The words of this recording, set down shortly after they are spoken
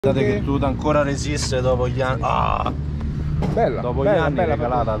Guardate che tutto ancora resiste dopo gli anni. Ah! Bella, dopo bella, gli anni bella,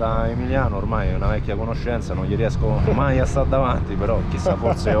 regalata da Emiliano, ormai è una vecchia conoscenza, non gli riesco mai a stare davanti, però chissà,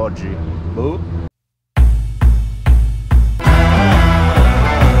 forse oggi. Boh.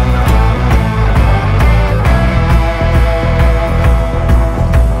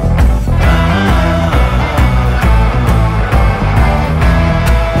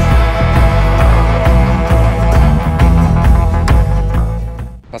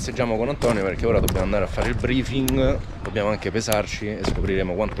 Passeggiamo con Antonio perché ora dobbiamo andare a fare il briefing, dobbiamo anche pesarci e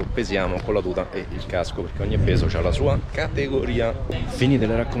scopriremo quanto pesiamo con la tuta e il casco, perché ogni peso ha la sua categoria. Finite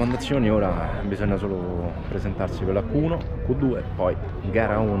le raccomandazioni, ora bisogna solo presentarsi per la Q1, Q2, poi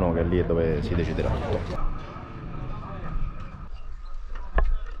gara 1, che è lì è dove si deciderà tutto.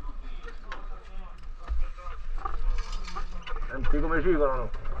 Senti come cicolano.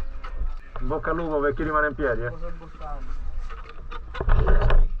 In bocca al lupo per chi rimane in piedi,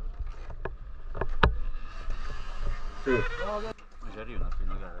 Sì. Ma ci arrivano a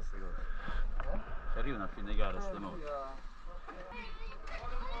fine gara queste cose? Ci arrivano a fine gara queste note?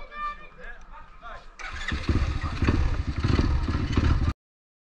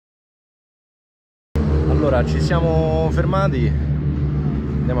 Allora ci siamo fermati,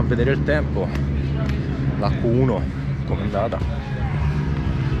 andiamo a vedere il tempo, la Q1 come è andata.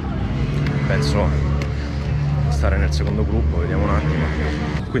 Penso stare nel secondo gruppo, vediamo un attimo.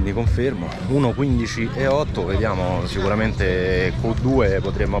 Quindi confermo 1.15 e 8, vediamo, sicuramente Q2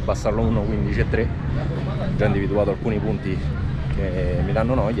 potremmo abbassarlo 1.15 e 3. Già individuato alcuni punti che mi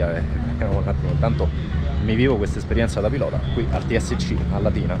danno noia e vediamo un attimo. Intanto mi vivo questa esperienza da pilota qui al TSC a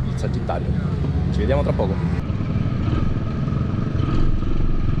Latina, il Sagittario. Ci vediamo tra poco.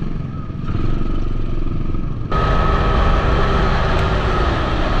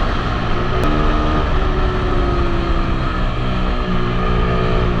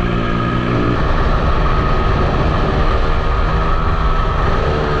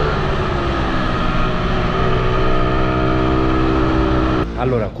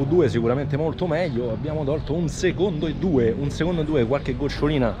 Allora, Q2 sicuramente molto meglio, abbiamo tolto 1 secondo e 2, qualche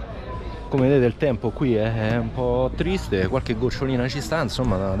gocciolina, come vedete il tempo qui è un po' triste, qualche gocciolina ci sta,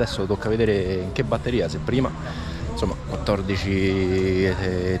 insomma adesso tocca vedere in che batteria, se prima, insomma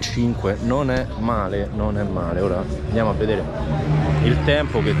 14,5 non è male, ora andiamo a vedere il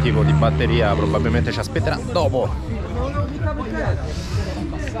tempo, che tipo di batteria probabilmente ci aspetterà dopo.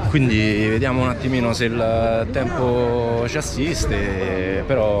 Quindi vediamo un attimino se il tempo ci assiste,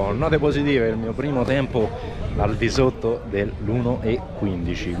 però note positive, il mio primo tempo al di sotto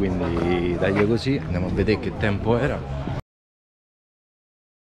dell'1.15, quindi dai così, andiamo a vedere che tempo era.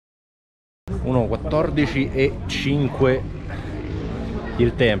 1.14,5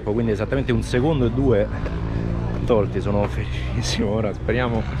 il tempo, quindi esattamente 1 secondo e 2 tolti, sono felicissimo. Ora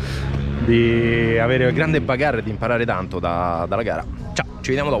speriamo di avere grande bagarre e di imparare tanto dalla gara. Ciao, ci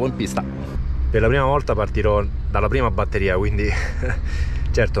vediamo dopo in pista. Per la prima volta partirò dalla prima batteria, quindi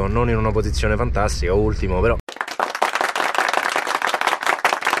certo non in una posizione fantastica, ultimo, però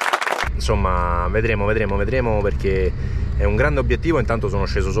insomma vedremo perché è un grande obiettivo. Intanto sono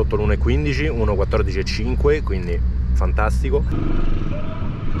sceso sotto l'1.15, 1.14,5, quindi fantastico.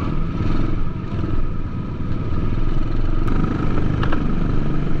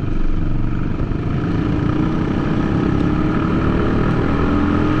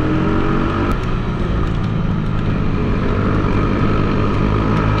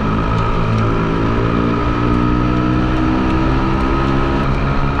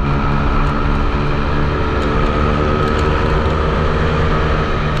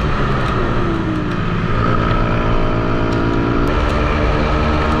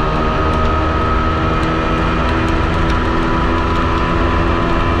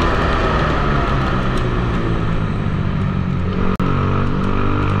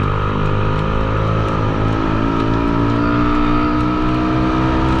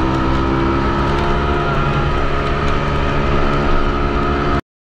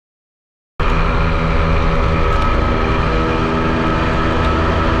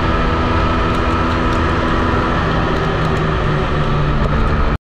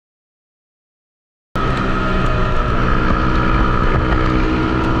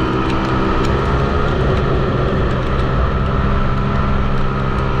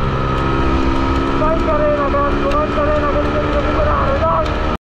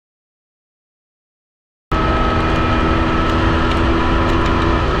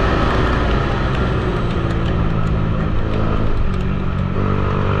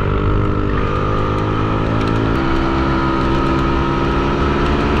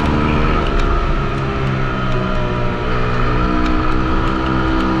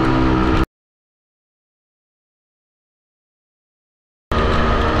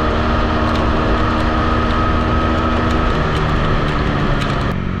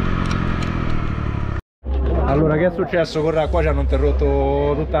 è successo? Corra qua ci hanno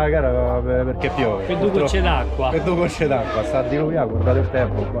interrotto tutta la gara perché piove. Per 2 gocce d'acqua. Per 2 gocce d'acqua, sta a diluviare, guardate il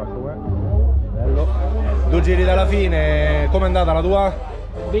tempo qua. Bello. 2 giri dalla fine, com'è andata la tua?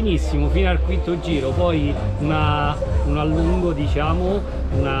 Benissimo, fino al quinto giro, poi un allungo, diciamo,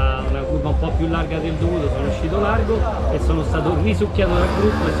 una curva un po' più larga del dovuto, sono uscito largo e sono stato risucchiato dal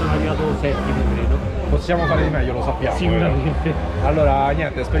gruppo e sono arrivato settimo, credo. Possiamo fare di meglio, lo sappiamo. Sicuramente. Allora,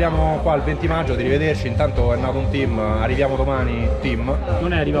 niente, speriamo qua il 20 maggio di rivederci, intanto è nato un team, arriviamo domani, team.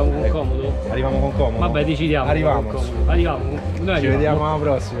 Non è arriviamo con comodo? Arriviamo con comodo. Vabbè, decidiamo. Arriviamo. Arriviamo. Noi Ci vediamo alla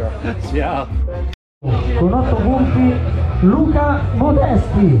prossima. Ciao. Con 8 punti Luca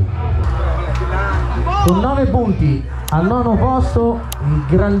Modesti, con 9 punti al nono posto il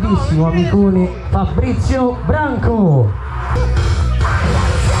grandissimo amicone Fabrizio Branco.